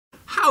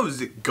How's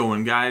it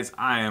going, guys?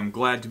 I am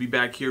glad to be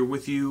back here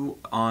with you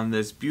on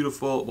this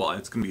beautiful, well,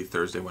 it's going to be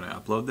Thursday when I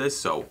upload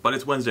this, but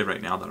it's Wednesday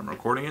right now that I'm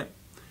recording it.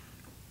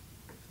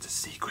 It's a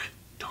secret.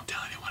 Don't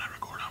tell anyone I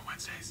record on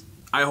Wednesdays.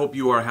 I hope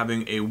you are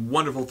having a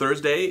wonderful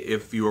Thursday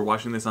if you are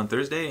watching this on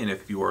Thursday, and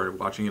if you are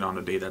watching it on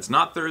a day that's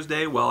not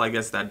Thursday, well, I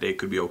guess that day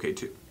could be okay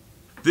too.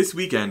 This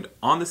weekend,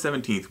 on the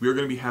 17th, we are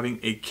going to be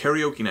having a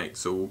karaoke night,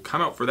 so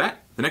come out for that.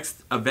 The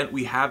next event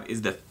we have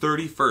is the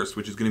 31st,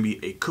 which is going to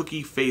be a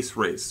cookie face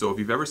race. So if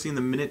you've ever seen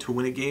the Minute to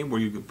Win a game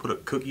where you can put a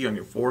cookie on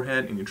your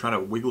forehead and you try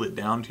to wiggle it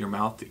down to your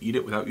mouth to eat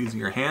it without using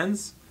your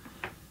hands,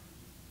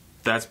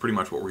 that's pretty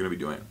much what we're going to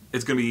be doing.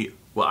 It's going to be,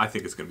 well, I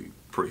think it's going to be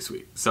pretty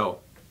sweet. So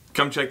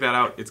come check that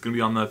out. It's going to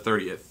be on the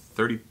 30th.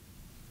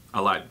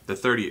 The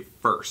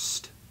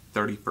 31st.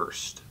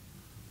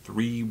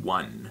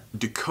 3-1.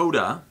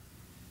 Dakota.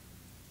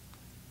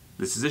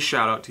 This is a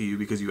shout out to you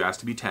because you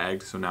asked to be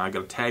tagged, so now I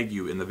gotta tag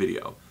you in the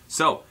video.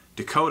 So,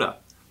 Dakota,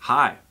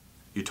 hi.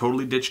 You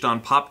totally ditched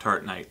on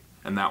Pop-Tart night,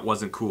 and that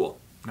wasn't cool.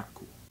 Not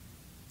cool.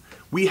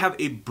 We have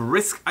a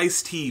brisk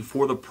iced tea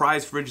for the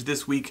prize fridge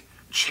this week.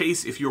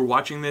 Chase, if you're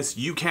watching this,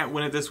 you can't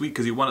win it this week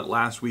because you won it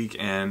last week,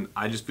 and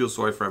I just feel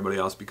sorry for everybody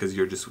else because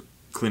you're just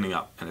cleaning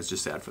up, and it's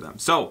just sad for them.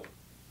 So,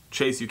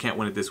 Chase, you can't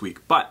win it this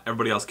week, but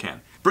everybody else can.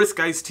 Brisk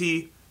iced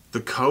tea,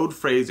 the code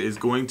phrase is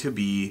going to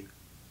be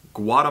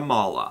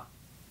Guatemala.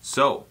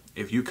 So,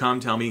 if you come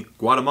tell me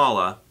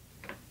Guatemala,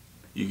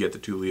 you get the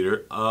 2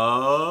 liter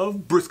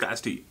of brisk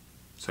iced tea.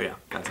 So yeah,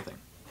 that's the thing.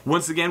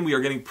 Once again, we are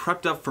getting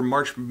prepped up for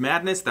March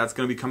Madness. That's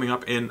going to be coming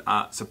up in,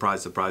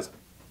 surprise,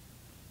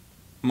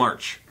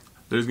 March.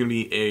 There's going to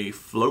be a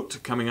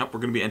float coming up.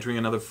 We're going to be entering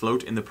another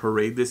float in the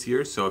parade this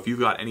year. So if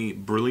you've got any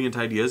brilliant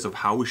ideas of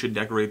how we should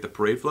decorate the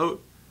parade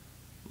float,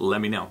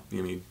 let me know.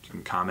 You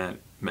can comment,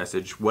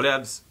 message,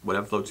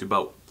 whatever floats your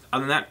boat.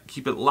 Other than that,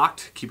 keep it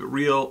locked, keep it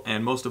real,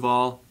 and most of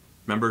all,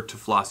 remember to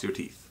floss your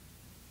teeth.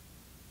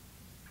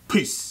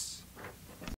 Peace.